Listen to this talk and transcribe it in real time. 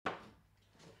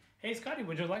Hey Scotty,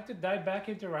 would you like to dive back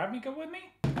into Ravnica with me?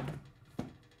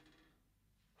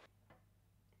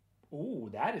 Ooh,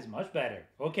 that is much better.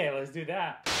 Okay, let's do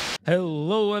that.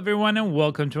 Hello everyone and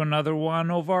welcome to another one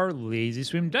of our Lazy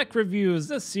Swim deck reviews,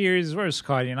 the series where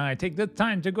Scotty and I take the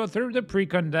time to go through the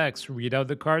Precon decks, read out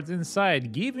the cards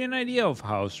inside, give you an idea of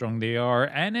how strong they are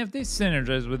and if they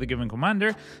synergize with a given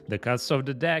commander, the cuts of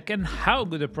the deck, and how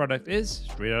good the product is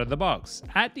straight out of the box.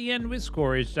 At the end, we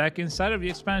score each deck inside of the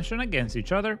expansion against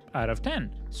each other out of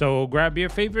 10. So grab your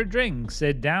favorite drink,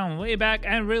 sit down, lay back,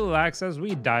 and relax as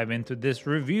we dive into this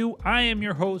review. I am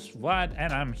your host, Vlad,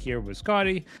 and I'm here with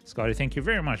Scotty. Scotty, thank you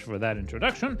very much for that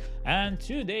introduction. And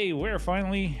today we're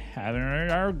finally having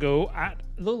our go at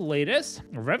the latest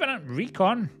Revenant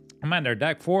Recon Commander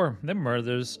deck for the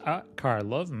Murders at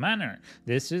Karlov Manor.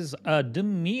 This is a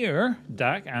Demir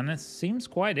deck and it seems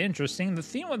quite interesting. The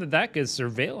theme of the deck is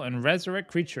Surveil and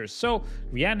Resurrect creatures, so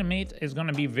Reanimate is going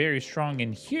to be very strong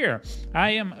in here.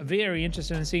 I am very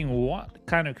interested in seeing what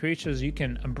kind of creatures you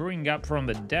can bring up from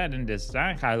the dead in this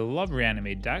deck. I love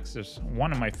Reanimate decks. It's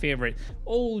one of my favorite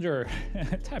older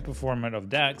type of format of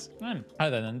decks. And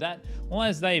other than that,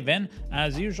 let's dive in.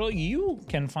 As usual, you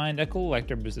can find a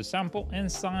collector booster sample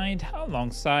inside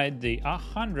alongside the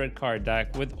 100 card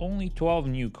deck with only 12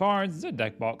 new cards, the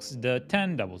deck box, the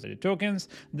 10 double-sided tokens,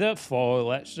 the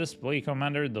foil etched display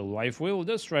commander, the life wheel,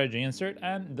 the strategy insert,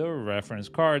 and the reference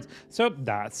cards. So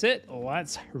that's it.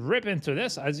 Let's rip into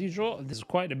this. As usual, this is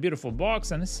quite a beautiful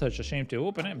box and it's such a shame to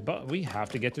open it, but we have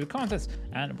to get to the contents.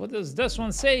 And what does this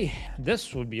one say?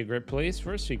 This would be a great place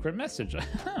for a secret message.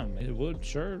 It would,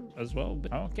 sure, as well.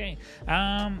 Okay.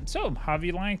 So have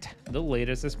you liked the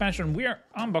latest expansion? We are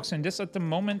unboxing this at the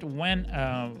moment when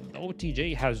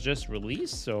OTJ has just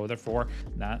released, so therefore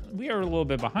that we are a little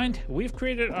bit behind. We've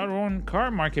created our own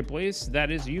card marketplace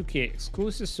that is UK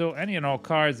exclusive, so any and all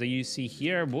cards that you see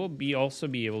here will also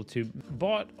be able to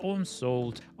bought and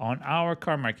sold on our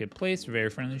card marketplace.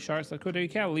 Very friendly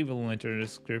sharks.co.uk. I'll leave a link in the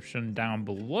description down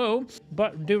below,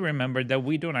 but do remember that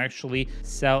we don't actually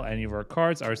sell any of our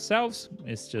cards ourselves,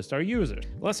 it's just our users.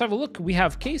 Let's have a look. We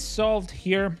have case solved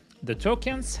here, the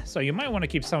tokens, so you might want to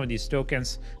keep some of these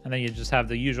tokens, and then you just have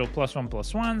the usual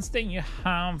 +1/+1s. Then you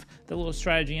have the little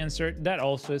strategy insert that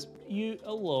also is you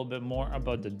a little bit more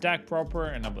about the deck proper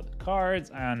and about the cards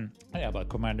and yeah, about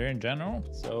commander in general.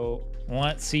 So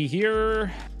let's see here.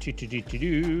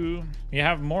 You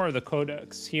have more of the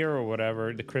codex here or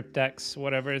whatever, the cryptex,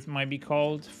 whatever it might be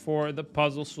called, for the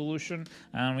puzzle solution.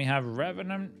 And we have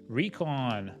Revenant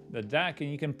Recon, the deck,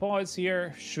 and you can pause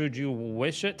here should you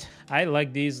wish it. I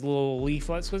like these little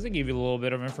leaflets because they give you a little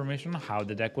bit of information on how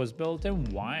the deck was built and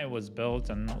why it was built,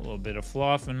 and a little bit of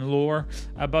fluff and lore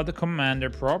about the commander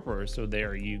proper. So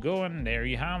there you go, and there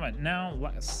you have it. Now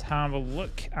let's have a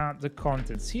look at the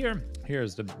contents here.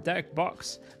 Here's the deck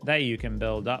box that you can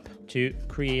build up to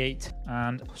create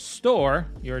and store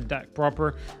your deck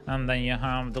proper, and then you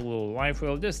have the little life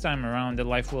wheel. This time around the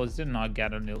life wheels did not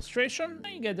get an illustration,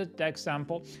 and you get the deck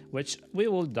sample, which we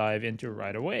will dive into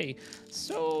right away.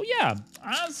 So yeah,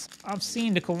 as I've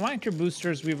seen the collector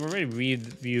boosters, we've already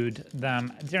reviewed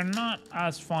them. They're not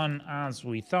as fun as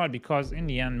we thought because in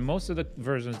the end most of the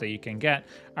versions that you can get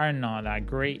are not that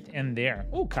great in there.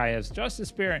 Oh, Kaya's Justice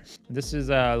Spirit. This is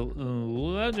a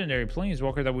legendary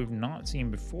planeswalker that we've not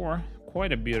seen before.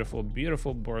 Quite a beautiful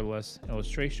borderless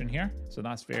illustration here, so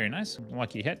that's very nice.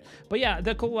 Lucky hit. But yeah,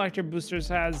 the collector boosters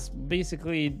has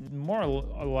basically more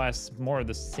or less more of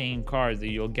the same cards that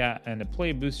you'll get in the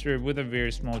play booster, with a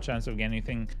very small chance of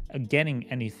getting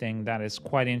anything that is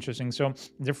quite interesting. So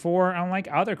therefore, unlike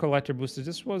other collector boosters,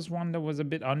 this was one that was a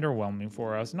bit underwhelming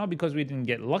for us, not because we didn't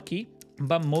get lucky,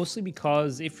 but mostly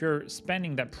because if you're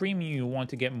spending that premium, you want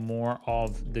to get more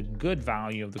of the good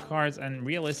value of the cards, and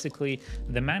realistically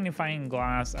the magnifying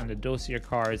glass and the dossier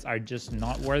cards are just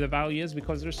not where the value is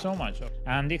because there's so much,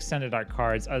 and the extended art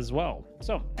cards as well.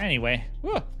 So anyway,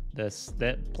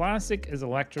 the plastic is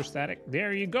electrostatic.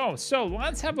 There you go. So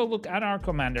let's have a look at our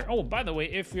commander. Oh, by the way,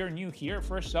 if you're new here,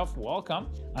 first off, welcome.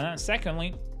 And then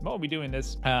secondly, what we'll be doing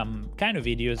this kind of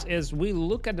videos is we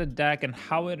look at the deck and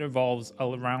how it evolves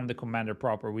around the commander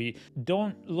proper. We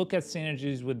don't look at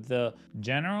synergies with the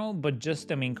general, but just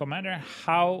the main commander,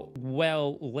 how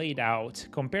well laid out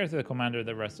compared to the commander of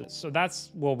the rest of it. So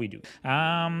that's what we do.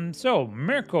 So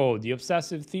Mirko, the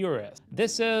Obsessive Theorist.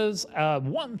 This is a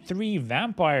 1/3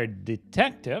 vampire Vampire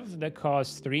Detective that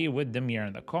costs 3 with the mirror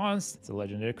and the cost. It's a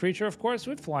legendary creature, of course,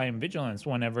 with flying vigilance.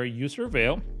 Whenever you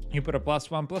surveil, you put a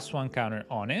 +1/+1 counter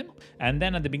on it, and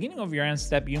then at the beginning of your end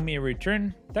step, you may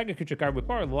return target creature card with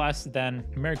power less than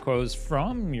Miracles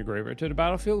from your graveyard to the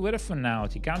battlefield with a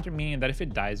finality counter, meaning that if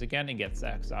it dies again, it gets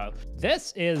exiled.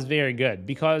 This is very good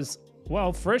because,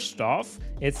 well, first off,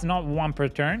 it's not one per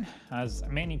turn, as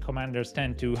many commanders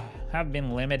tend to have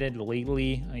been limited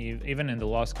lately, even in the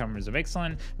Lost Comers of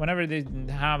Excellent. Whenever they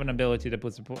have an ability that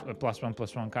puts a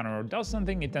 +1/+1 counter or does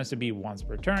something, it tends to be once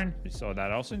per turn. We saw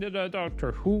that also in the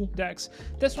Doctor Who decks.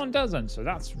 This one doesn't, so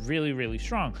that's really, really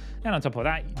strong. And on top of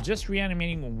that, just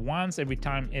reanimating once every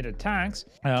time it attacks,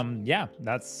 yeah,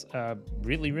 that's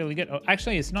really, really good. Oh,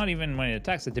 actually, it's not even when it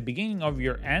attacks, at the beginning of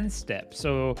your end step.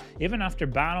 So even after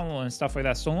battle and stuff like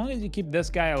that, so long as you keep this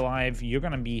guy alive, you're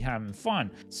gonna be having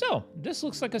fun. So this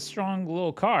looks like a strong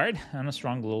little card and a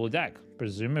strong little deck,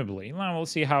 presumably. Now we'll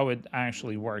see how it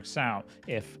actually works out,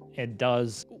 if it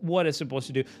does what it's supposed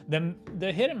to do.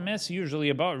 The hit and miss usually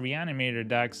about reanimator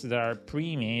decks that are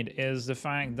pre-made is the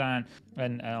fact that,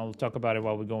 and I'll talk about it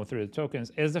while we go through the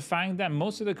tokens, is the fact that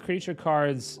most of the creature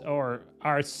cards are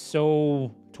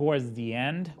so towards the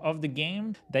end of the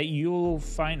game that you'll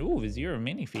find, ooh, Vizier of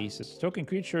Many Faces, token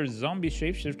creature, zombie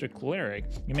shapeshifter cleric.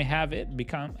 You may have it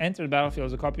enter the battlefield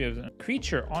as a copy of a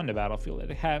creature on the battlefield,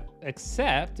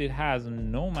 except it has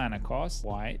no mana cost,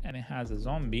 white, and it has a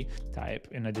zombie type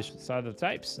in addition to other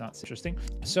types. That's interesting.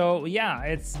 So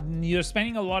yeah, you're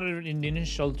spending a lot of in the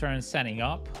initial turn setting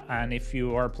up, and if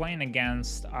you are playing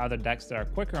against other decks that are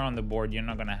quicker on the board, you're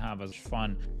not going to have as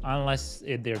fun unless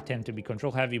they tend to be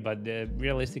control heavy. But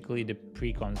realistically, the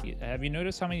precons, have you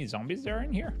noticed how many zombies there are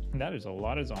in here? That is a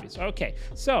lot of zombies. Okay,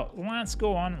 so let's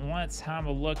go on. Let's have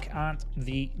a look at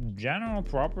the general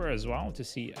proper as well to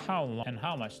see how long and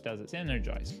how much does it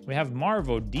synergize. We have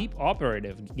Marvo, Deep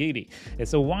Operative Giddy.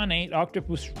 It's a 1/8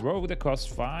 octopus rogue that costs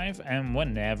 5, and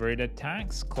whenever it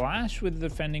attacks, clash with the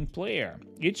defending player.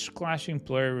 Each clashing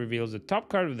player reveals the top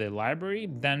card of their library,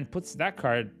 then puts that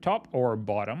card top or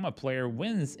bottom. A player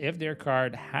wins if their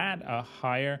card had a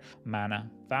higher mana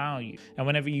value. And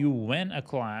whenever you win a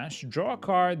clash, draw a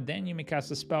card, then you may cast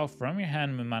a spell from your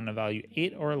hand with mana value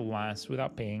 8 or less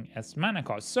without paying its mana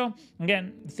cost. So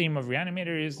again, the theme of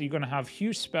Reanimator is you're going to have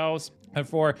huge spells,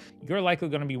 therefore you're likely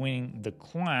going to be winning the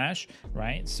clash,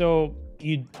 right? So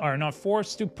you are not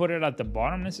forced to put it at the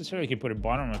bottom necessarily. You can put it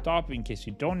bottom or top in case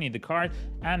you don't need the card.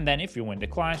 And then if you win the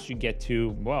clash, you get to,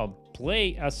 well,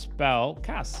 play a spell,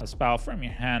 cast a spell from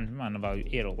your hand, mana value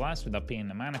 8 or less without paying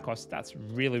the mana cost. That's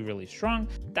really, really strong.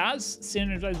 Does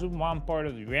synergize with one part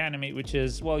of the reanimate, which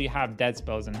is, well, you have dead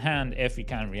spells in hand if you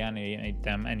can't reanimate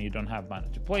them and you don't have mana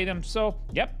to play them. So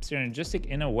yep, synergistic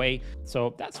in a way.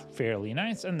 So that's fairly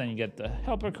nice. And then you get the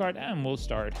helper card, and we'll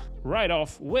start right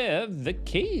off with the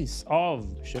Case of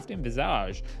Shifting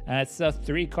Visage. It's a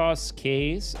 3-cost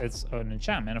case. It's an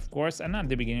enchantment, of course, and at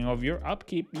the beginning of your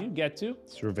upkeep, you get to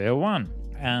surveil 1.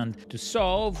 And to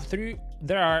solve 3,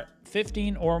 there are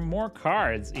 15 or more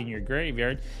cards in your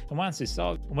graveyard, and once you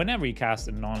solve, whenever you cast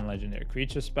a non-legendary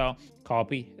creature spell,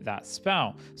 copy that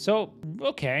spell. So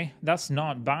okay, that's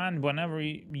not bad. Whenever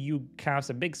you cast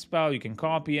a big spell, you can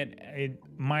copy it. It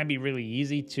might be really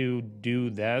easy to do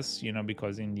this, you know,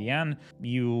 because in the end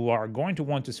you are going to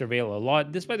want to surveil a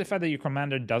lot, despite the fact that your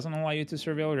commander doesn't allow you to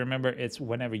surveil. Remember, it's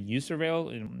whenever you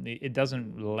surveil, it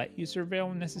doesn't let you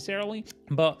surveil necessarily.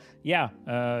 But yeah,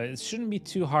 it shouldn't be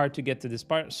too hard to get to this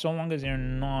part, so long as you're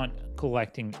not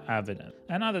collecting evidence.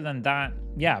 And other than that,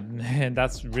 yeah,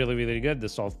 that's really, really good, the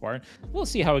solve part. We'll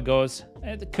see how it goes.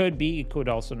 It could be, it could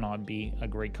also not be a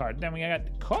great card. Then we got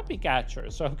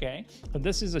Copycatchers. Okay, so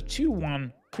this is a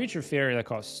 2/1 creature fairy that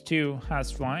costs 2, has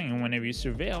flying, and whenever you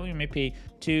surveil, you may pay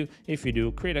 2. If you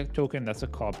do, create a token that's a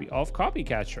copy of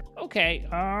Copycatcher. Okay,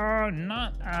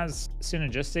 not as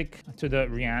synergistic to the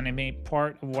reanimate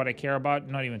part of what I care about,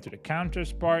 not even to the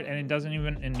counters part, and it doesn't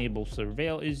even enable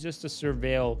surveil. It's just a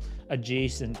surveil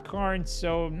adjacent card,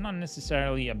 so not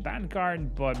necessarily a bad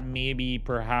card, but maybe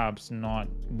perhaps not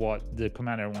what the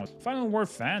commander wants. Final Word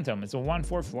Phantom. It's a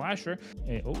 1/4 flasher.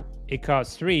 It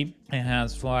costs 3. It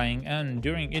has flying, and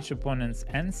during each opponent's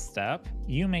end step,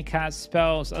 you may cast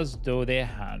spells as though they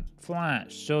had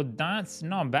flash. So that's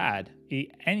not bad.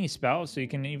 Any spell, so you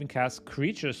can even cast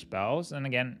creature spells, and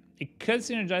again, it could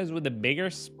synergize with the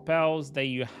bigger spells that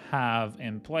you have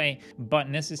in play, but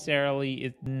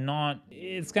necessarily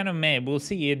it's kind of meh. We'll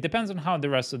see. It depends on how the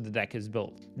rest of the deck is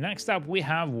built. Next up, we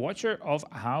have Watcher of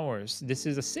Hours. This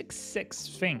is a 6/6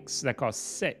 Sphinx that costs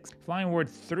 6, flying word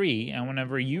 3, and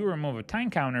whenever you remove a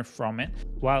time counter from it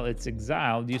while it's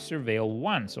exiled, you surveil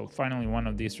 1. So finally one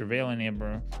of these surveil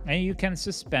enabler, and you can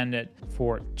suspend it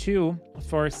for 2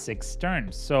 for 6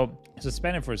 turns. So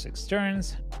suspend it for 6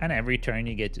 turns, and every turn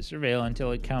you get to surveil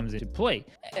until it comes into play.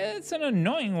 It's an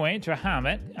annoying way to have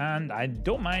it, and I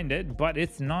don't mind it, but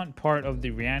it's not part of the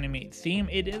reanimate theme.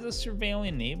 It is a surveil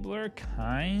enabler,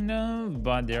 kind of,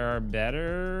 but there are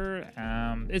better.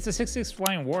 It's a 6/6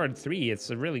 flying ward 3. It's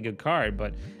a really good card,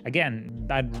 but again,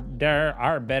 there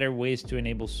are better ways to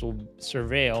enable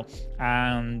surveil,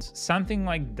 and something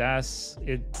like this,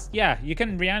 yeah, you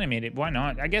can reanimate it. Why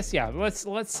not? I guess, yeah,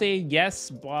 let's say yes,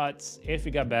 but if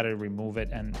you got better, remove it.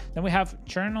 And then we have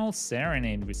Eternal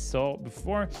Serenade. We saw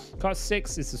before, cost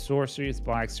 6, it's a sorcery, it's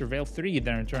black, surveil 3,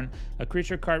 then return a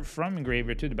creature card from your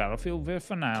graveyard to the battlefield with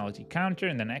finality counter,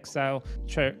 and then exile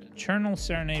Eternal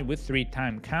Serenade with 3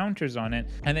 time counters on it,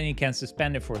 and then you can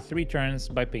suspend it for 3 turns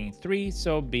by paying 3.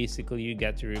 So basically you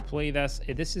get to replay this.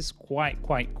 This is quite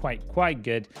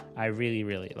good. I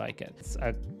really like it. It's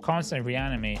a constant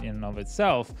reanimate in and of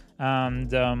itself,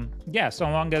 and yeah, so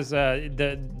long as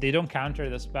they don't counter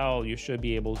the spell, you should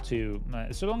be able to,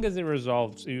 so long as it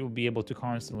resolves, you'll be able to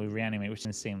constantly reanimate, which is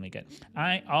insanely good.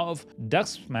 Eye of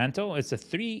Dusk's Mantle. It's a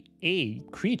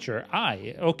 3/8 creature.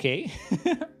 Okay.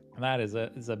 That is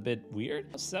a bit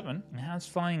weird. 7 has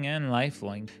flying and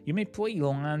lifelink. You may play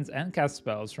lands and cast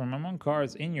spells from among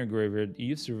cards in your graveyard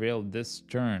you surveil this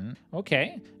turn.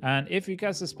 Okay, and if you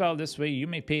cast a spell this way, you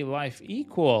may pay life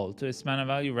equal to its mana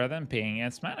value rather than paying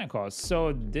its mana cost.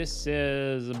 So this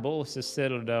is a Bolas'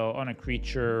 Citadel on a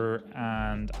creature,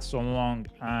 and so long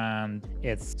and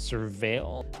it's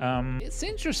surveil. It's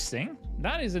interesting.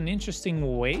 That is an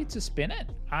interesting way to spin it.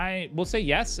 I will say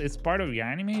yes, it's part of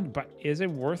Reanimate, but is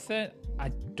it worth it? I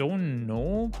don't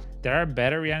know. There are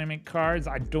better Reanimate cards.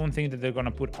 I don't think that they're going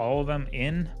to put all of them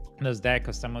in this deck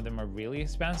because some of them are really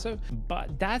expensive,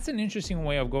 but that's an interesting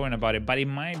way of going about it. But it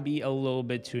might be a little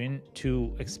bit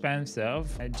too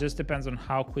expensive. It just depends on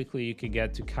how quickly you could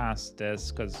get to cast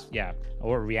this, because yeah,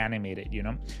 or reanimate it, you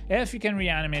know. If you can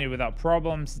reanimate it without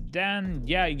problems, then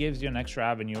yeah, it gives you an extra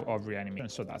avenue of reanimation,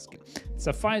 so that's good. It's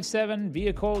a 5/7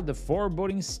 vehicle, the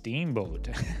Foreboding Steamboat.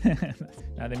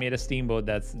 Now they made a steamboat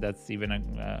that's even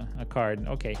a card.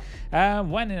 Okay.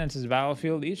 When it enters the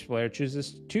battlefield, each player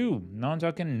chooses 2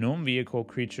 non-token non-vehicle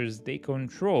creatures they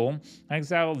control,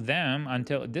 exile them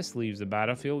until this leaves the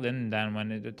battlefield, and then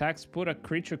when it attacks, put a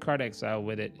creature card exile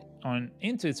with it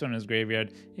into its owner's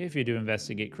graveyard. If you do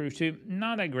investigate crew 2,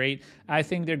 not that great. I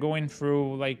think they're going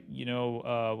through, like, you know,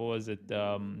 what was it,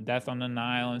 Death on the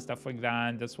Nile and stuff like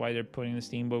that. That's why they're putting the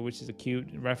steamboat, which is a cute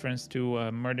reference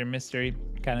to murder mystery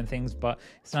kind of things, but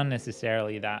it's not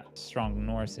necessarily that strong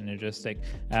nor synergistic.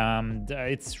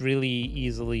 It's really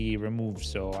easily removed,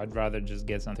 so I'd rather just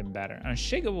get something better.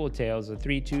 Unshakable Tales, a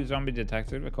 3/2 zombie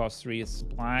detective that costs 3. It's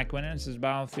black. When it enters the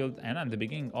battlefield and at the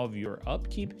beginning of your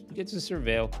upkeep, you get to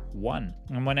surveil 1.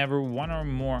 And whenever 1 or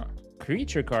more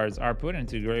creature cards are put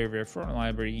into the graveyard from a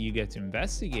library, you get to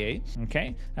investigate.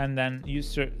 Okay, and then you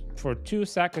search for 2,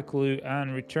 sack a clue,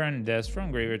 and return this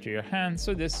from graveyard to your hand.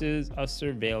 So this is a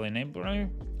surveil enabler,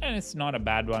 and it's not a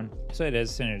bad one. So it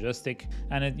is synergistic,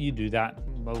 and you do that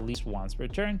at least once per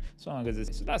turn, so long as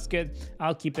it's, so that's good.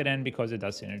 I'll keep it in because it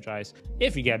does synergize.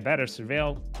 If you get better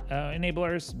surveil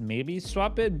enablers, maybe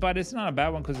swap it, but it's not a bad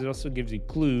one because it also gives you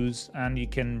clues, and you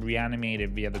can reanimate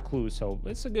it via the clues, so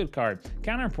it's a good card.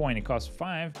 Counterpoint, it costs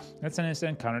 5. That's an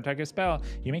instant counterattack spell.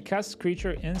 You may cast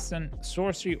creature, instant,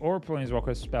 sorcery, or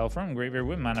planeswalker spell from graveyard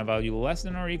with mana value less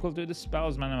than or equal to the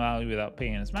spell's mana value without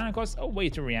paying its mana cost. A way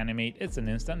to reanimate. It's an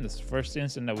instant. This is the first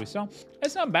instant that we saw.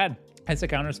 It's not bad. It's a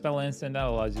counterspell instant that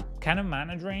allows you kind of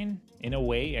mana drain in a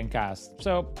way and cast.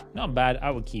 So not bad, I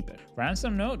would keep it.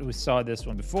 Ransom Note, we saw this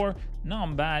one before.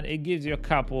 Not bad, it gives you a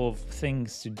couple of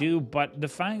things to do, but the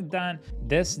fact that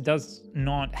this does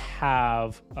not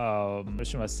have, what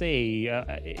should I say,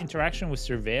 interaction with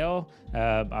surveil,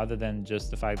 other than just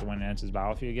the fact that when it enters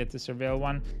battlefield you get to surveil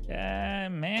 1,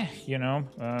 meh, you know.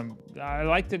 I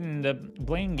liked it in the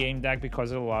Blame game deck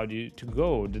because it allowed you to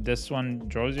go. This one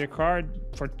draws your card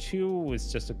for 2,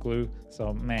 it's just a clue,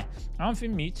 so meh. Amphi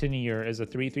Mutineer is a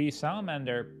 3/3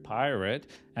 Salamander Pirate,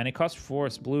 and it costs 4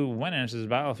 blue. When it enters the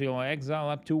battlefield, exile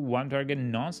up to 1 target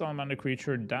non-salamander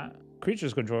creature that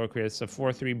creature's controller creates a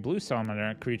 4/3 blue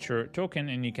salamander creature token,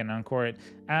 and you can encore it.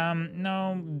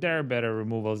 No, there are better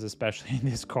removals, especially in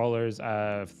these colors.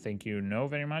 Thank you, no,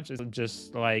 very much. It's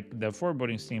just like the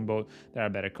Foreboding Steamboat, there are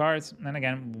better cards. And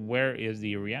again, where is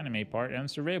the reanimate part and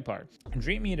surveil part?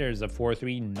 Dream Eater is a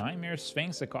 4/3 Nightmare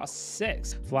Sphinx that costs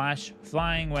 6. Flash,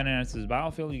 flying. When it enters the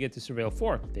battlefield, you get to surveil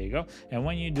 4. There you go. And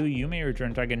when you do, you may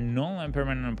return target null and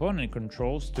permanent opponent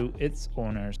controls to its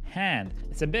owner's hand.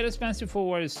 It's a bit expensive for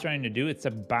what it's trying to do. It's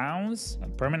a bounce, a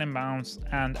permanent bounce,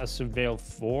 and a surveil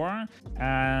 4.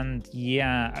 And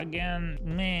yeah, again,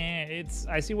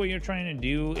 I see what you're trying to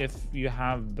do. If you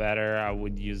have better, I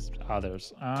would use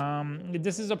others.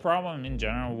 This is a problem in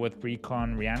general with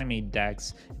Precon reanimate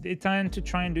decks. They tend to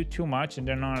try and do too much, and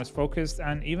they're not as focused.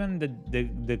 And even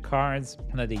the cards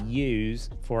that they use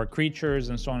for creatures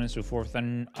and so on and so forth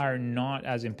are not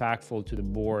as impactful to the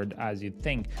board as you'd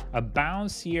think. A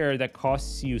bounce here that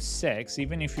costs you 6,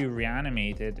 even if you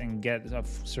reanimate it and get a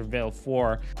surveil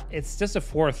 4, it's just a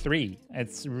 4/3.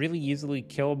 It's really easily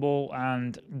killable,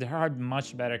 and there are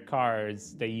much better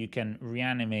cards that you can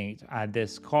reanimate at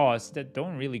this cost that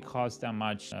don't really cost that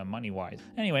much money-wise.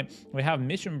 Anyway, we have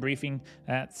Mission Briefing.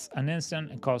 That's an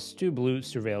instant. It costs 2 blue,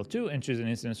 surveil 2, and choose an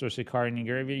instant sorcery card in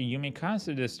your graveyard. You may cast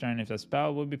it this turn if the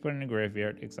spell will be put in the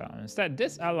graveyard. Exile instead.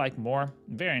 This I like more.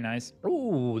 Very nice.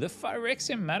 Ooh, the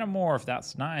Phyrexian Metamorph.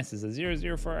 That's nice. It's a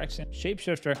 0/0 Phyrexian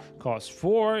shapeshifter. Costs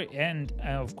 4, and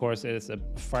of course it's a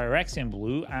Phyrexian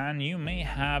blue, and you may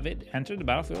have it enter the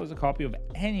battlefield as a copy of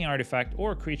any artifact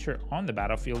or creature on the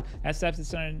battlefield, except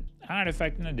it's an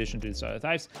artifact in addition to its other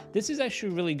types. This is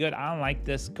actually really good. I like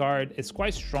this card. It's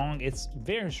quite strong. It's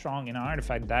very strong in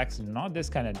artifact decks, not this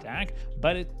kind of deck,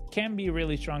 but it can be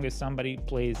really strong if somebody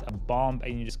plays a bomb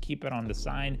and you just keep it on the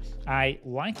side. I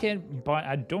like it, but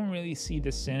I don't really see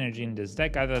the synergy in this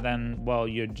deck other than, well,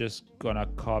 you're just gonna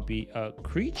copy a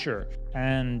creature.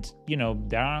 And, you know,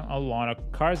 there are a lot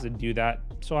of cards that do that,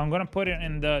 so I'm gonna put it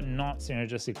in the not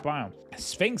synergistic pile.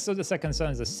 Sphinx of the Second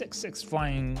Sun is a 6/6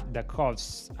 flying that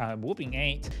costs whooping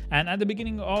 8. And at the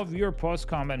beginning of your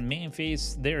post-combat main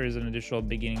phase, there is an additional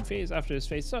beginning phase after this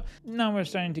phase. So now we're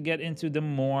starting to get into the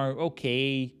more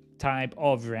okay type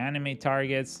of reanimate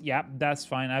targets. Yeah, that's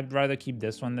fine. I'd rather keep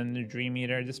this one than the Dream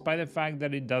Eater, despite the fact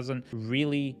that it doesn't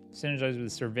really synergize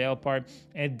with the surveil part.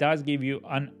 It does give you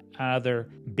another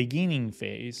beginning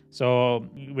phase, so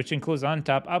which includes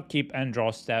untap, upkeep, and draw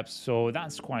steps. So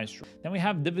that's quite strong. Then we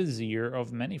have the Vizier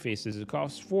of Many Faces. It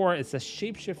costs 4. It's a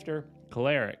shapeshifter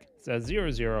cleric. It's a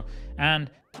 0/0, and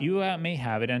you may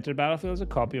have it enter the battlefield as a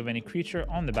copy of any creature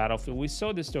on the battlefield. We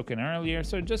saw this token earlier,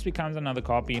 so it just becomes another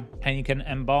copy, and you can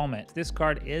embalm it. This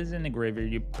card is in the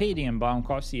graveyard. You pay the embalm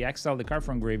cost, you exile the card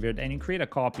from graveyard, and you create a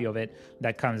copy of it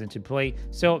that comes into play.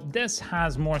 So this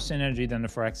has more synergy than the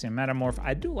Phyrexian Metamorph.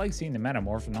 I do like seeing the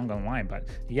Metamorph, I'm not gonna lie, but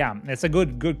yeah, it's a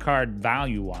good card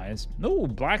value-wise. Oh,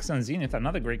 Black Sun Zenith,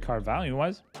 another great card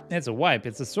value-wise. It's a wipe.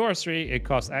 It's a sorcery. It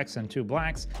costs X and 2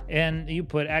 blacks, and you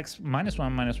put X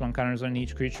 -1/-1 counters on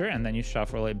each creature, and then you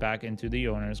shuffle it back into the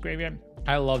owner's graveyard.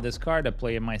 I love this card. I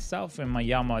play it myself in my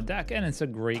Yama deck, and it's a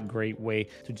great way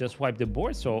to just wipe the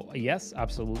board. So yes,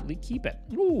 absolutely keep it.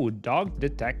 Ooh, Dog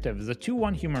Detective is a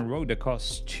 2/1 human rogue that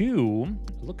costs 2.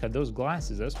 Look at those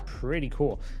glasses. That's pretty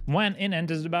cool. When it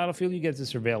enters the battlefield, you get to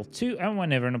surveil 2, and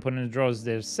whenever an opponent draws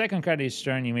their second card each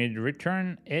turn, you may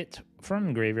return it from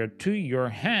the graveyard to your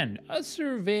hand. A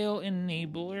surveil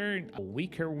enabler, a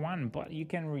weaker one, but you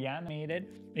can reanimate it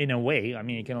in a way. I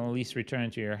mean, you can at least return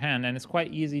it to your hand, and it's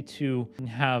quite easy to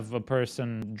have a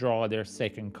person draw their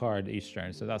second card each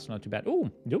turn, so that's not too bad. Ooh,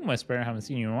 Doom Whisperer, I haven't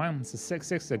seen you in a while. It's a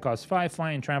 6/6 that costs 5,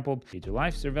 flying, trampled, pay to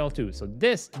life, surveil 2. So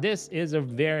this is a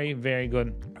very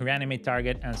good reanimate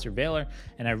target and surveiler,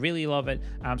 and I really love it.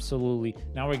 Absolutely.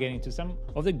 Now we're getting to some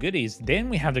of the goodies. Then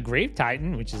we have the Grave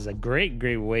Titan, which is a great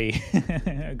way.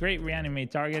 A great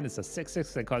reanimate target. It's a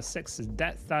 6/6 that costs 6.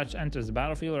 Death Touch enters the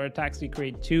battlefield or attacks. You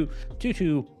create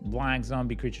 2/2 black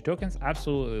zombie creature tokens.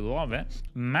 Absolutely love it.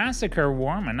 Massacre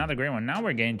Worm, another great one. Now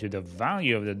we're getting to the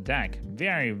value of the deck.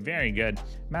 Very good.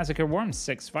 Massacre Worm,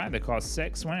 6/5 that costs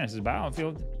 6. When it enters the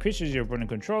battlefield, creatures your opponent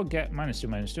control get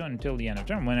 -2/-2 until the end of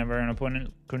turn. Whenever an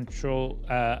opponent control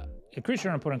a creature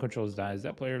an opponent controls dies,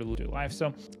 that player loses 2 life.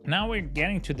 So now we're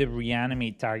getting to the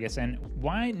reanimate targets, and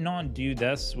why not do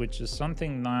this, which is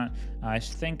something that I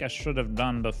think I should have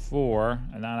done before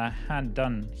and that I had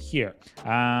done here.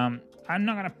 I'm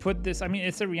not gonna put this, I mean,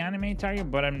 it's a reanimate target,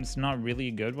 but it's not really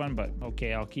a good one, but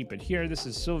okay, I'll keep it here. This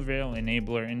is Surveil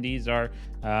Enabler, and these are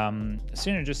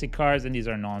synergistic cards, and these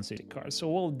are non-synergistic cards. So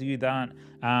we'll do that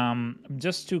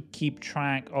just to keep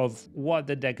track of what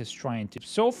the deck is trying to.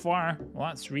 So far,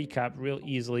 let's recap real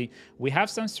easily. We have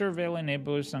some Surveil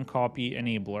Enablers, some Copy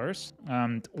Enablers,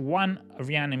 one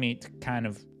reanimate kind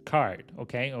of card.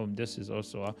 Okay, oh, this is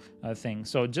also a thing.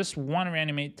 So just one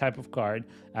reanimate type of card.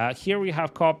 Here we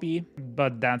have copy,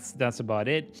 but that's about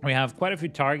it. We have quite a few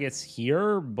targets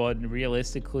here, but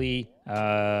realistically,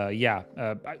 yeah.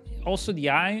 Also, the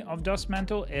Eye of Dust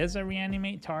Mantle is a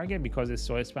reanimate target because it's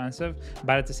so expensive,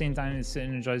 but at the same time, it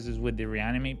synergizes with the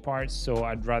reanimate parts, so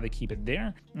I'd rather keep it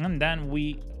there. And then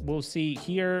we will see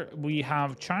here we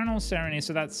have Charnel Serenade,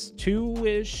 so that's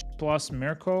 2-ish plus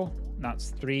Miracle.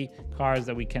 That's 3 cards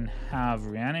that we can have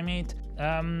reanimate.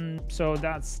 So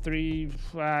that's 3.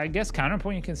 I guess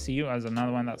Counterpoint you can see as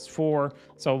another one. That's 4.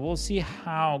 So we'll see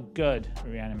how good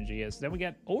Reanimate is. Then we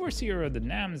get Overseer of the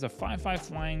Damned, a 5/5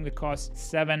 flying that costs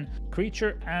 7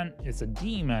 creature, and it's a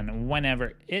demon.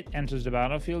 Whenever it enters the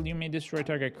battlefield, you may destroy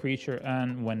target creature,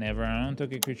 and whenever an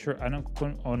untarget creature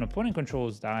an opponent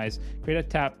controls dies, create a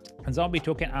tapped zombie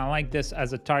token. I like this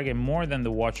as a target more than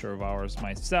the Watcher of Hours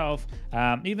myself.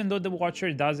 Even though the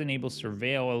Watcher does enable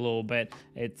Surveil a little bit,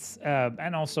 it's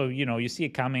and also, you know, you see it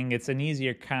coming. It's an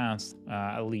easier cast,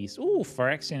 at least. Ooh,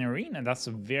 Phyrexian Arena. That's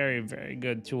a very, very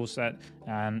good tool set,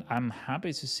 and I'm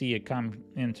happy to see it come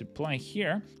into play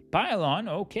here. Pylon,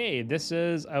 okay, this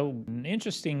is an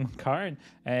interesting card.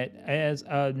 It is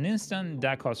an instant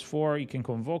that costs 4. You can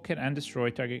convoke it and destroy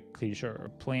target creature or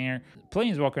player.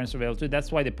 Planeswalker and Surveil 2. That's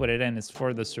why they put it in. It's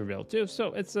for the Surveil 2.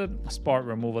 So it's a spot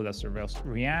removal that Surveils.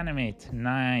 Reanimate,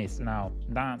 nice. Now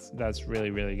that's really,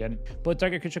 really good. Put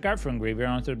target creature card from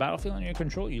graveyard onto the battlefield under your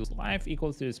control. Use life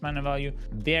equals to its mana value.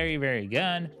 Very, very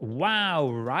good.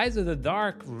 Wow, Rise of the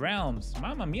Dark Realms.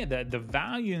 Mamma mia, the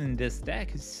value in this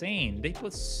deck is insane. They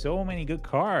put so many good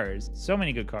cards. So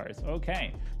many good cards.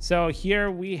 Okay, so here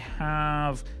we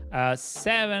have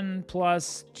 7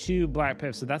 plus 2 black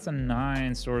pips, so that's a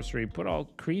 9 sorcery. Put all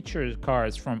creature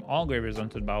cards from all graveyards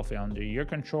onto the battlefield under your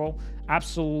control.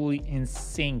 Absolutely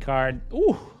insane card.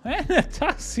 Ooh, and the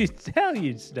Toxic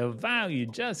Deluge, the value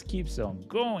just keeps on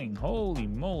going. Holy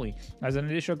moly. As an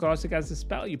additional cost, as a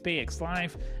spell, you pay X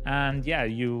life, and yeah,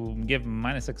 you give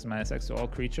 -6/-6 to all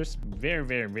creatures. Very,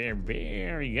 very, very,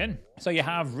 very good. So you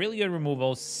have really good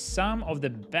removal, some of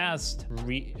the best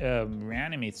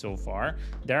reanimates so far.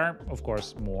 There are, of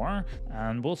course, more,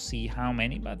 and we'll see how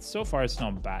many, but so far it's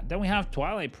not bad. Then we have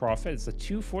Twilight Prophet. It's a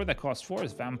 2/4 that costs 4.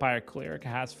 It's Vampire Cleric,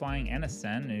 has flying and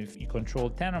ascend. If you control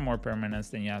 10 or more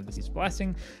permanents, then you have the Seed's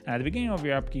Blessing. And at the beginning of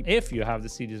your upkeep, if you have the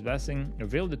Seed's Blessing,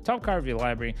 reveal the top card of your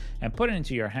library and put it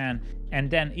into your hand, and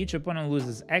then each opponent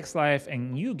loses X life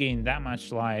and you gain that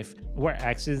much life, where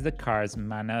X is the card's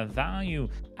mana value.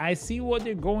 I see what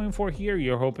they're going for here.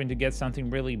 You're hoping to get something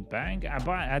really big,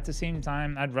 but at the same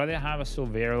time, I'd rather have a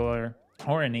Surveiller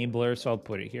or Enabler, so I'll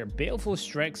put it here. Baleful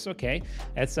Strix, okay.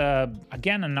 It's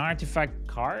again an artifact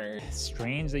card.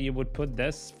 Strange that you would put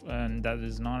this, and that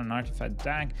is not an artifact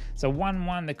deck. It's a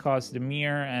 1/1 that costs the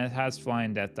mirror, and it has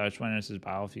Flying Death Touch. When it's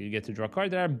battlefield, you get to draw a card.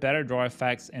 There are better draw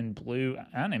effects in blue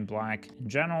and in black. In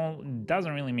general,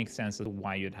 doesn't really make sense as to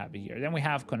why you'd have it here. Then we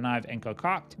have Connive and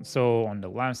Concoct. So on the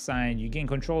left side, you gain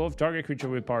control of target creature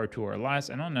with power 2 or less,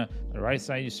 and on the right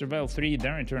side, you Surveil 3,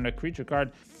 then return a creature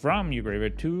card from your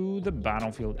graveyard to the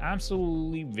battlefield.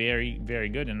 Absolutely very, very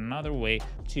good. And another way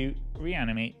to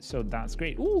reanimate, so that's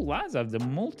great. Ooh, Lazav, the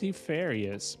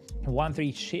Multifarious.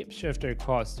 1/3 Shapeshifter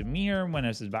costs the mirror. When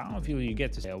it's battlefield, you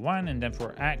get to say 1, and then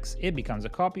for X, it becomes a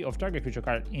copy of target creature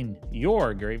card in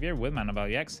your graveyard with mana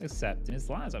value X, except it's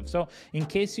Lazav. So in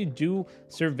case you do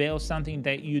surveil something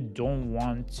that you don't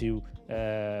want to,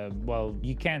 well,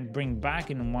 you can't bring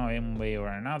back in one way or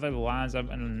another,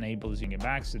 Lazav enables you to get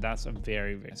back, so that's a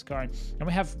very, very nice card. And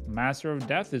we have Master of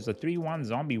Death. It's a 3/1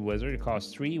 zombie wizard. It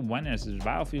costs 3. When it's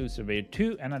battlefield, survey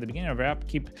 2, and at the beginning of your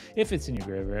upkeep, if it's in your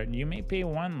graveyard, you may pay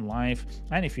 1 life,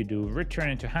 and if you do, return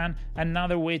it to hand.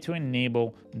 Another way to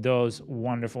enable those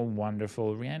wonderful,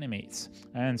 wonderful reanimates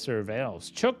and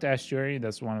surveils. Choked Estuary,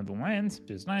 that's one of the lands.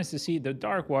 It's nice to see. The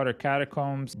Darkwater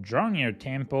Catacombs, Drawnir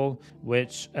Temple,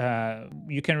 which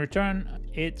you can return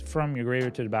it from your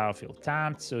graveyard to the battlefield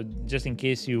tapped, so just in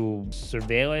case you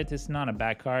surveil it, it's not a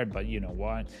bad card, but you know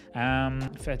what.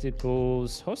 Fetid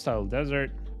Pools, Hostile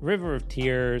Desert, River of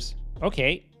Tears.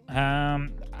 Okay, I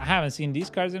haven't seen these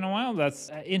cards in a while. That's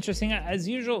interesting. As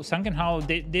usual, Sunken Hollow,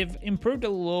 they've improved a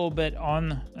little bit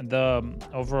on the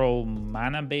overall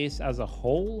mana base as a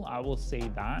whole, I will say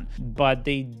that, but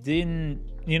they didn't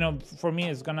you know, for me,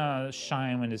 it's gonna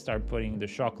shine when they start putting the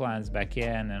shock lands back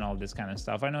in and all this kind of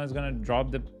stuff. I know it's gonna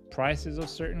drop the prices of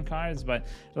certain cards, but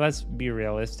let's be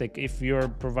realistic. If you're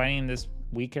providing this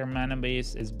weaker mana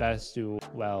base, it's best to,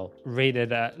 well, rate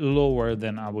it at lower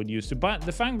than I would use to. But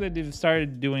the fact that they've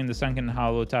started doing the Sunken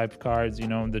Hollow type cards, you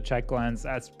know, the check lands,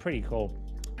 that's pretty cool.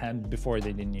 And before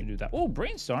they didn't do that. Oh,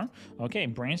 Brainstorm. Okay,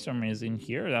 Brainstorm is in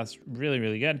here. That's really,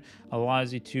 really good.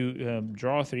 Allows you to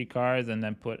draw 3 cards and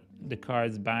then put the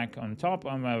cards back on top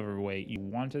on whatever way you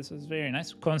want it. So it's very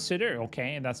nice. Consider,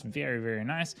 okay, that's very, very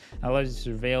nice. Allows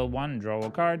you to surveil 1, draw a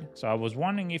card. So I was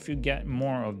wondering if you get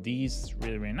more of these. It's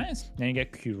really, really nice. Then you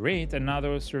get Curate, another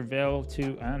surveil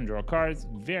 2 and draw cards.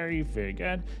 Very, very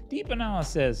good. Deep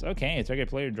Analysis. Okay, target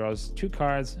player draws 2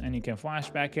 cards and you can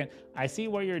flashback it. I see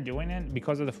why you're doing it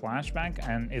because of the flashback,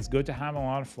 and it's good to have a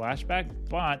lot of flashback,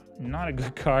 but not a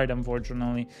good card,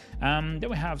 unfortunately. Then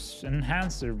we have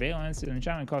Enhanced Surveillance.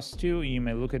 Enchantment costs 2. You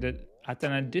may look at it at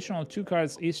an additional 2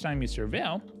 cards each time you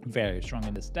surveil. Very strong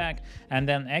in this deck. And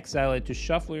then exile it to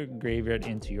shuffle your graveyard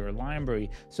into your library.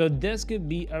 So this could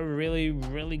be a really,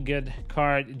 really good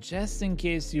card just in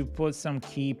case you put some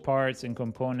key parts and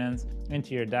components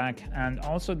into your deck. And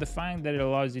also the fact that it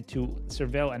allows you to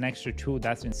surveil an extra 2,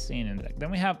 that's insane in the deck. Then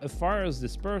we have Apharos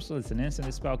Dispersal. It's an instant.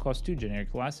 The spell costs 2,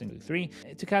 generic lasting 3.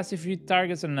 To cast if you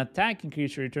target an attacking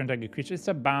creature, return target creature. It's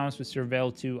a bounce with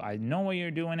surveil 2. I know why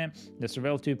you're doing it. The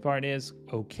surveil 2 part is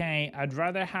okay. I'd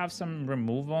rather have some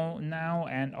removal now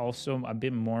and also a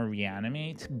bit more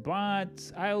reanimate,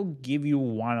 but I'll give you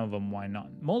one of them. Why not?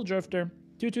 Mold Drifter.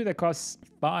 2/2 that costs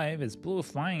 5. It's blue,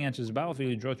 flying, enters the battlefield.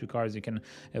 You draw 2 cards, you can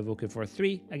evoke it for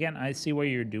 3. Again, I see why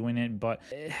you're doing it, but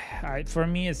for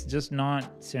me, it's just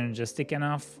not synergistic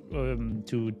enough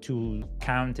to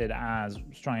count it as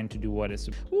trying to do what it's.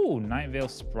 Ooh, Night Veil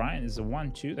Sprite is a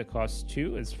 1/2 that costs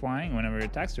 2. It's flying whenever it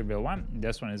attacks. Surveil 1.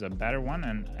 This one is a better one,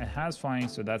 and it has flying,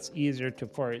 so that's easier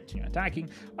for it to attacking.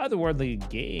 Otherworldly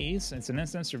Gaze. It's an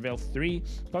instant. Surveil 3.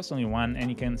 Costs only 1, and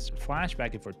you can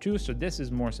flashback it for 2. So this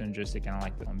is more synergistic, and I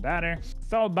like that one better.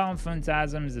 Spellbound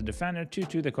Phantasm is a defender,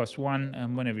 2/2 that costs 1,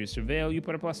 and whenever you surveil, you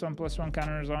put a +1/+1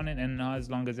 counters on it, and as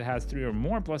long as it has 3 or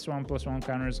more +1/+1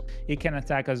 counters, it can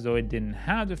attack as though it didn't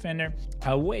have defender.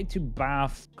 A way to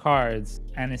buff cards,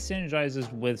 and it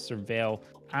synergizes with surveil.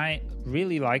 I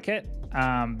really like it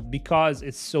because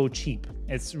it's so cheap.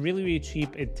 It's really, really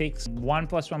cheap. It takes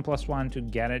 1/+1/+1 to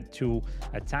get it to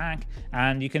attack,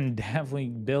 and you can definitely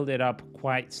build it up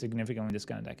quite significantly in this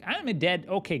kind of deck. Animate Dead,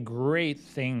 okay, great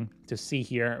thing to see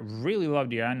here. Really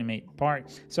loved your animate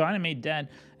part. So Animate Dead,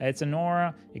 it's an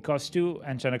aura. It costs 2,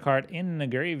 enchant a card in the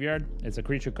graveyard. It's a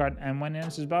creature card, and when it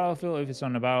enters the battlefield, if it's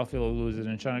on the battlefield, it loses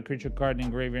enchant a creature card in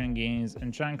graveyard and gains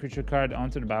enchant creature card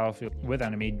onto the battlefield. With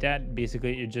Animate Dead,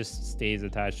 basically it just stays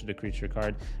attached to the creature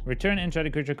card. Return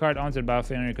enchanted creature card onto the battlefield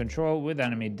under your control with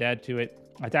Animate Dead to it,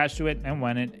 attached to it, and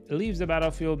when it leaves the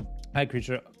battlefield, a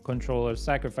creature controller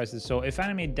sacrifices. So if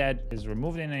Animate Dead is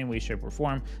removed in any way, shape, or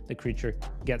form, the creature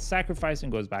gets sacrificed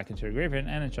and goes back into your graveyard,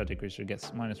 and enchanted creature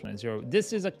gets -1/-0.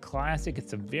 This is a classic.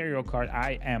 It's a very real card.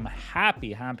 I am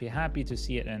happy to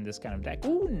see it in this kind of deck.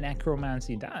 Ooh,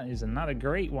 Necromancy. That is another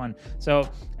great one. So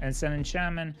it's an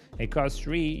enchantment. It costs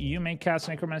 3. You may cast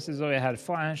Necromancy as though it had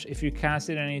flash. If you cast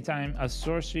it anytime a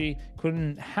sorcery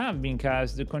couldn't have been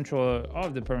cast, the controller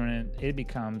of the permanent, it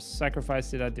becomes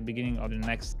sacrificed at the beginning of the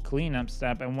next cleanup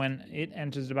step, and when it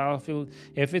enters the battlefield,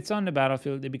 if it's on the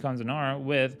battlefield, it becomes an aura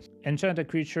with enchanted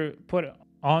creature put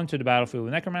onto the battlefield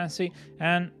with Necromancy,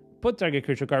 and put target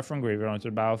creature card from graveyard onto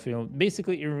the battlefield.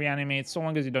 Basically, it reanimates. So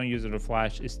long as you don't use it or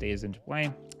flash, it stays into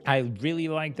play. I really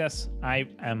like this. I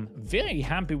am very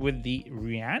happy with the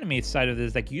reanimate side of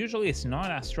this. Like, usually it's not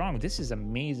as strong. This is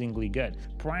amazingly good.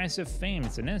 Price of Fame.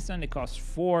 It's an instant. It costs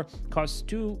 4. Costs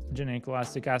 2 generic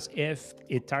elastic cast. If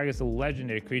it targets a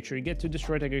legendary creature, you get to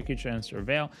destroy target creature and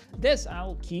surveil. This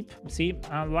I'll keep. See,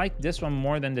 I like this one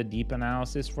more than the Deep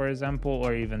Analysis, for example,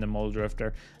 or even the Mold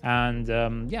Drifter. And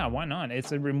yeah, why not?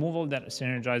 It's a removal that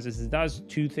synergizes. It does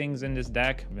 2 things in this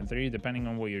deck, even 3, depending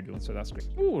on what you're doing. So that's great.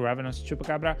 Ooh, Revenant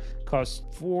Chupacabra. Costs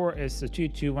 4. It's a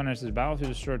 2/2. When enters the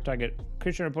battlefield, destroy target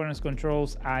creature opponent's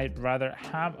controls. I'd rather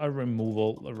have a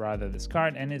removal rather this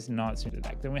card, and it's not in the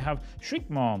deck. Then we have Shriek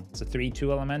Maw. It's a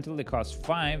 3/2 elemental. It costs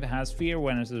 5. It has fear.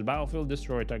 When enters the battlefield,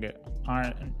 destroy target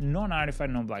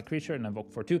non-artifact, non-black creature, and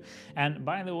evoke for 2. And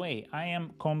by the way, I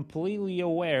am completely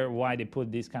aware why they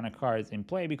put these kind of cards in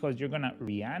play, because you're gonna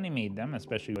reanimate them,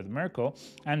 especially with Miracle,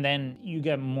 and then you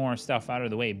get more stuff out of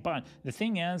the way. But the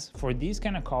thing is, for these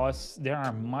kind of costs, there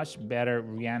are much better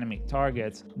reanimate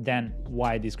targets than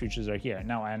why these creatures are here. here.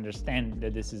 Now I understand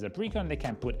that this is a Precon, they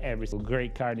can't put every single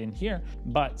great card in here,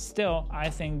 but still I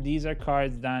think these are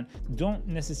cards that don't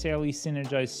necessarily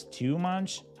synergize too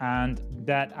much and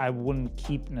that I wouldn't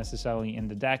keep necessarily in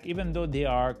the deck, even though they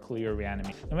are clear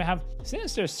reanimate. Then we have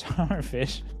Sinister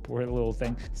Starfish, poor little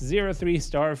thing, 0/3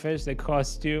 Starfish that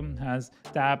costs 2, has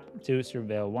tap to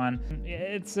surveil 1.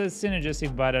 It's a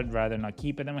synergistic, but I'd rather not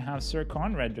keep it. Then we have Sir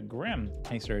Conrad the Grim,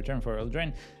 extra return for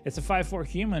Eldraine. It's a 5/4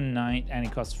 human knight and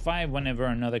it costs 5 whenever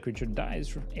another creature dies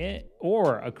from it,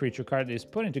 or a creature card is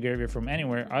put into graveyard from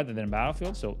anywhere other than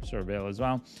battlefield, so surveil as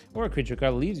well, or a creature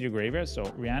card leaves your graveyard, so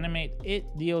reanimate. It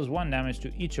deals 1 damage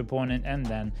to each opponent, and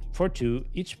then for 2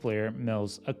 each player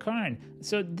mills a card.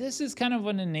 So this is kind of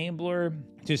an enabler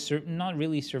to not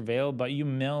really surveil, but you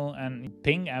mill and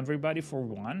ping everybody for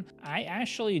 1. I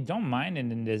actually don't mind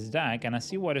it in this deck, and I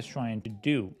see what it's trying to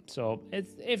do. So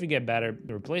it's, if you get better,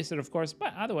 replace it of course,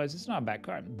 but otherwise it's not a bad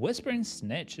card. Whispering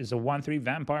Snitch is a 1/3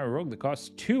 vampire rogue that costs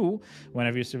 2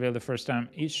 whenever you surveil the first time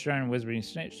each turn. Whispering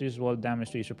Snitch deals 1 damage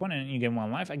to each opponent and you get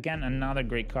 1 life. Again, another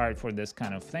great card for this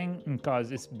kind of thing,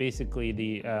 because it's basically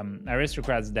the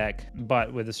Aristocrats deck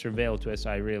but with a surveil twist.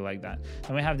 I really like that.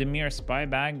 And we have the Mirror Spy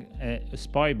Bug.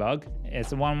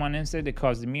 It's a 1/1 instant. It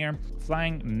costs the Mirror,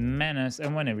 Flying Menace,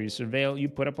 and whenever you surveil, you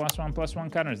put a +1/+1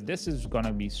 counters. This is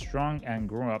gonna be strong and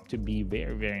grow up to be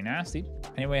very, very nasty.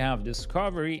 Anyway, we have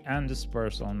Discovery and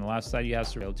Dispersal. On the left side, you have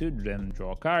surveil 2, then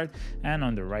draw a card, and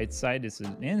on the right side, it's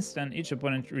an instant. Each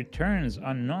opponent returns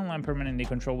a non-land permanent they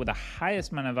control with the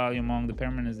highest mana value among the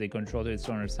permanents they control to its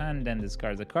owner's hand, then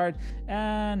discards a card,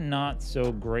 and not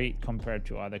so great compared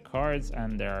to other cards,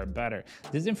 and there are better.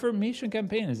 Disinformation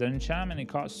Campaign is an enchantment. It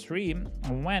costs 3.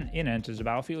 When it enters the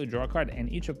battlefield, you draw a card, and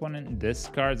each opponent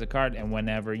discards a card, and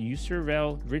whenever you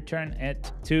surveil, return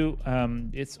it to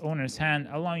its owner's hand,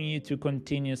 allowing you to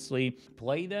continuously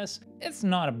play this. It's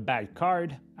not a bad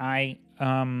card.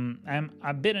 I'm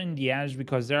a bit on the edge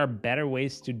because there are better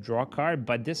ways to draw a card,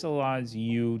 but this allows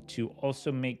you to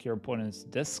also make your opponents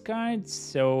discard.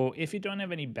 So if you don't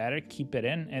have any better, keep it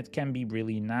in. It can be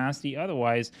really nasty.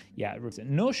 Otherwise, yeah.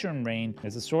 Notion Rain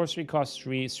is a sorcery, costs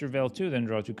 3, surveil 2, then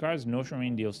draw 2 cards. Notion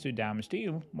Rain deals 2 damage to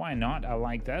you. Why not? I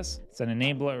like this. It's an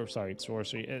enabler, sorry,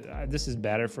 sorcery. This is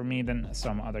better for me than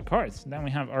some other cards. Then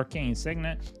we have Arcane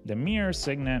Signet, the Mirror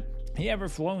Signet. The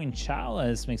Everflowing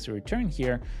Chalice makes a return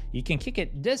here. You can kick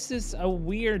it. This is a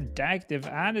weird deck. They've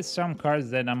added some cards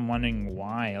that I'm wondering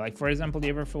why. Like, for example,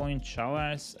 the Everflowing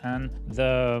Chalice and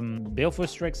the Baleful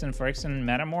Strix and Phyrexian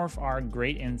Metamorph are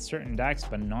great in certain decks,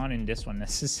 but not in this one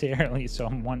necessarily. So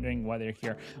I'm wondering why they're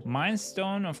here. Mind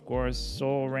Stone, of course,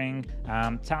 Soul Ring,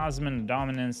 Talisman,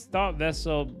 Dominance, Thought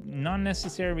Vessel, not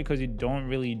necessary because you don't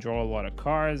really draw a lot of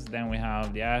cards. Then we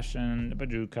have the Ashen, the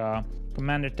Bajuka,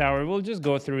 Commander Tower. We'll just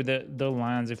go through the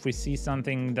lands. If we see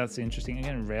something that's interesting,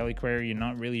 again, Reliquary, you're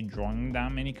not really drawing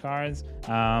that many cards.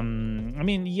 I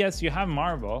mean, yes, you have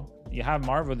Marvel. You have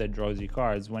Marvel that draws you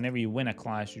cards. Whenever you win a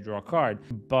clash, you draw a card.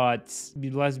 But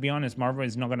let's be honest, Marvel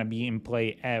is not going to be in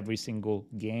play every single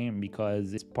game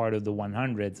because it's part of the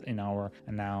 100s in our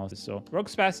analysis. So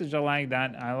Rogue's Passage, I like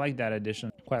that. I like that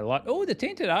addition quite a lot. Oh, the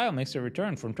Tainted Isle makes a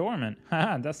return from Torment.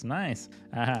 Haha, that's nice.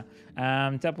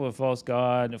 Temple of False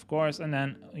God, of course. And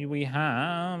then we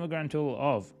have a grand total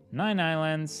of 9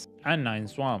 islands and 9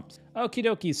 swamps. Okie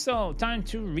dokie, so time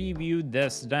to review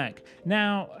this deck.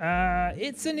 Now,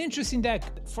 it's an interesting deck.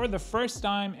 For the first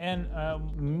time in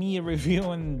me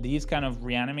reviewing these kind of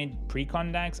reanimate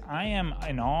Precon decks, I am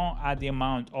in awe at the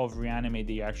amount of reanimate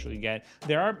that you actually get.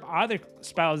 There are other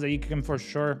spells that you can for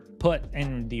sure put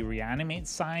in the reanimate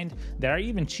side that are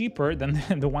even cheaper than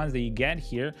the ones that you get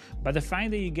here, but the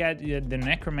fact that you get the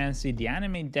Necromancy, the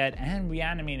Animate Dead, and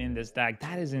Reanimate in this deck,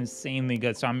 that is insanely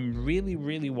good. So I'm really,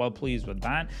 really well pleased with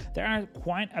that. There are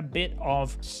quite a bit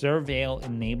of surveil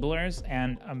enablers,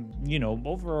 and you know,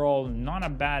 overall not a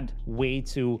bad way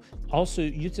to also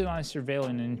utilize surveil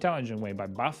in an intelligent way by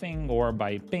buffing or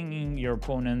by pinging your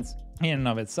opponents in and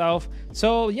of itself.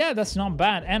 So yeah, that's not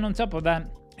bad. And on top of that,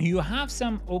 you have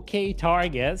some okay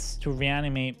targets to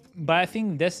reanimate, but I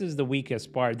think this is the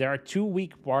weakest part. There are 2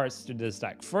 weak parts to this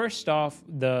deck. First off,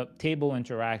 the table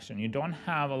interaction. You don't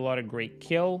have a lot of great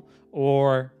kill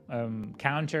or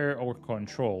counter or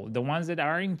control. The ones that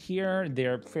are in here,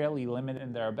 they're fairly limited,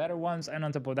 and there are better ones. And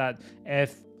on top of that,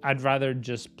 if I'd rather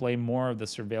just play more of the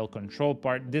surveil control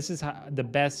part, this is the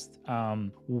best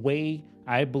way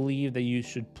I believe that you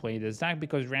should play this deck,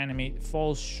 because Reanimate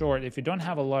falls short if you don't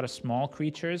have a lot of small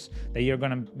creatures that you're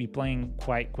going to be playing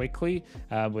quite quickly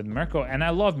with Mirko. And I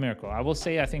love Mirko. I will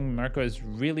say I think Mirko is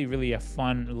really, really a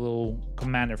fun little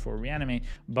commander for Reanimate,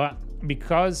 but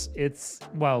because it's,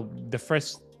 well, the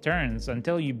first turns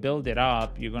until you build it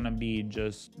up, you're gonna be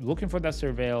just looking for that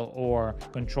surveil or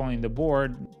controlling the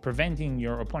board, preventing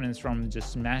your opponents from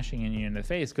just smashing you in the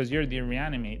face, because you're the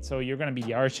reanimate, so you're gonna be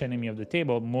the arch enemy of the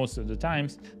table most of the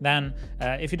times. Then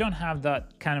if you don't have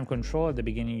that kind of control at the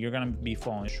beginning, you're gonna be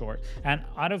falling short. And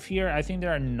out of here, I think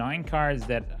there are 9 cards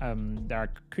that there are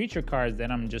creature cards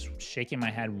that I'm just shaking my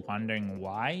head wondering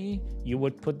why you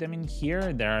would put them in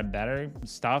here. There are better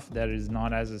stuff that is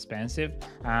not as expensive,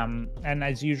 and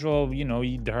as usual, you know,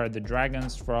 there are the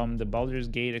dragons from the Baldur's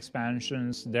Gate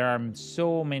expansions. There are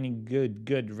so many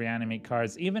good reanimate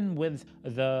cards, even with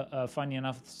the funny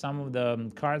enough, some of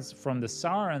the cards from the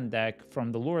Sauron deck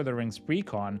from the Lord of the Rings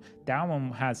Precon, that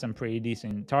one has some pretty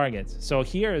decent targets. So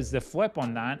here is the flip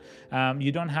on that.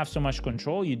 You don't have so much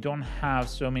control, you don't have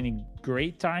so many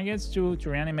great targets to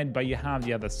reanimate, but you have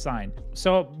the other side.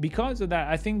 So because of that,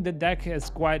 I think the deck has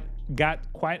got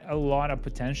quite a lot of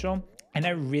potential, and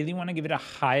I really want to give it a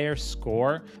higher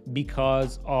score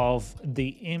because of the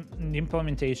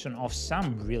implementation of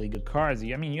some really good cards.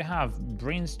 I mean, you have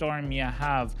Brainstorm, you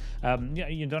have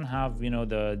you don't have, you know,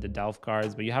 the Delph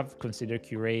cards, but you have Consider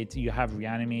Curate, you have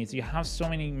Reanimate, you have so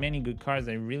many good cards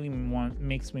that really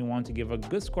makes me want to give a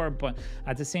good score. But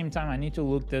at the same time, I need to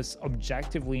look this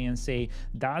objectively and say,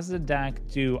 does the deck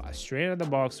do straight out of the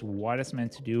box what it's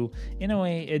meant to do? In a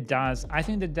way, it does. I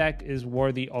think the deck is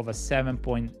worthy of a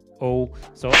 7.0.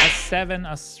 So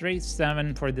a straight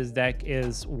 7 for this deck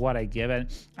is what I give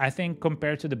it. I think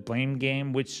compared to the Blame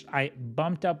game, which I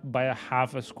bumped up by a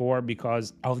half a score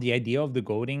because of the idea of the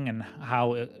goading and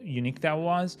how unique that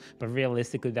was, but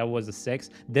realistically that was a 6.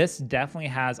 This definitely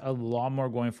has a lot more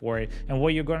going for it, and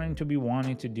what you're going to be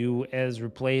wanting to do is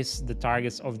replace the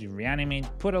targets of the reanimate,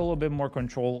 put a little bit more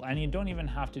control, and you don't even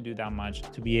have to do that much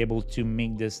to be able to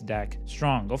make this deck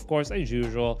strong. Of course, as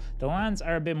usual, the lands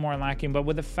are a bit more lacking, but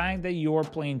with the fact that you're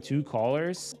playing 2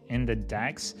 colors in the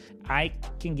decks, I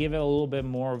can give it a little bit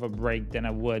more of a break than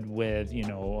I would with, you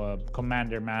know,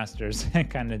 Commander Masters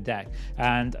kind of deck.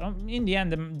 And in the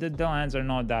end, the lands are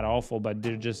not that awful, but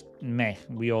they're just meh.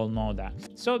 We all know that.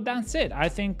 So that's it. I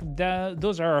think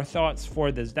those are our thoughts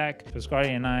for this deck, for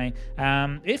Scotty and I.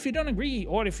 If you don't agree,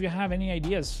 or if you have any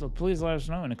ideas, so please let us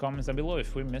know in the comments down below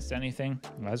if we missed anything,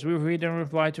 as we read and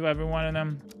reply to every one of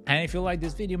them. And if you like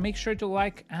this video, make sure to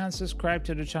like and subscribe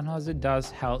to the channel, as it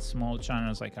does help small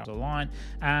channels like ours a lot.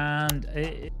 And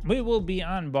we will be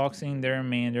unboxing the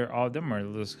remainder of the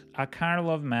Murderless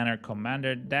Karlov Manor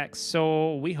Commander deck.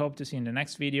 So we hope to see you in the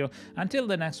next video. Until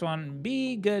the next one,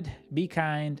 be good, be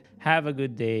kind, have a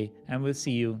good day, and we'll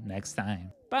see you next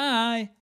time. Bye!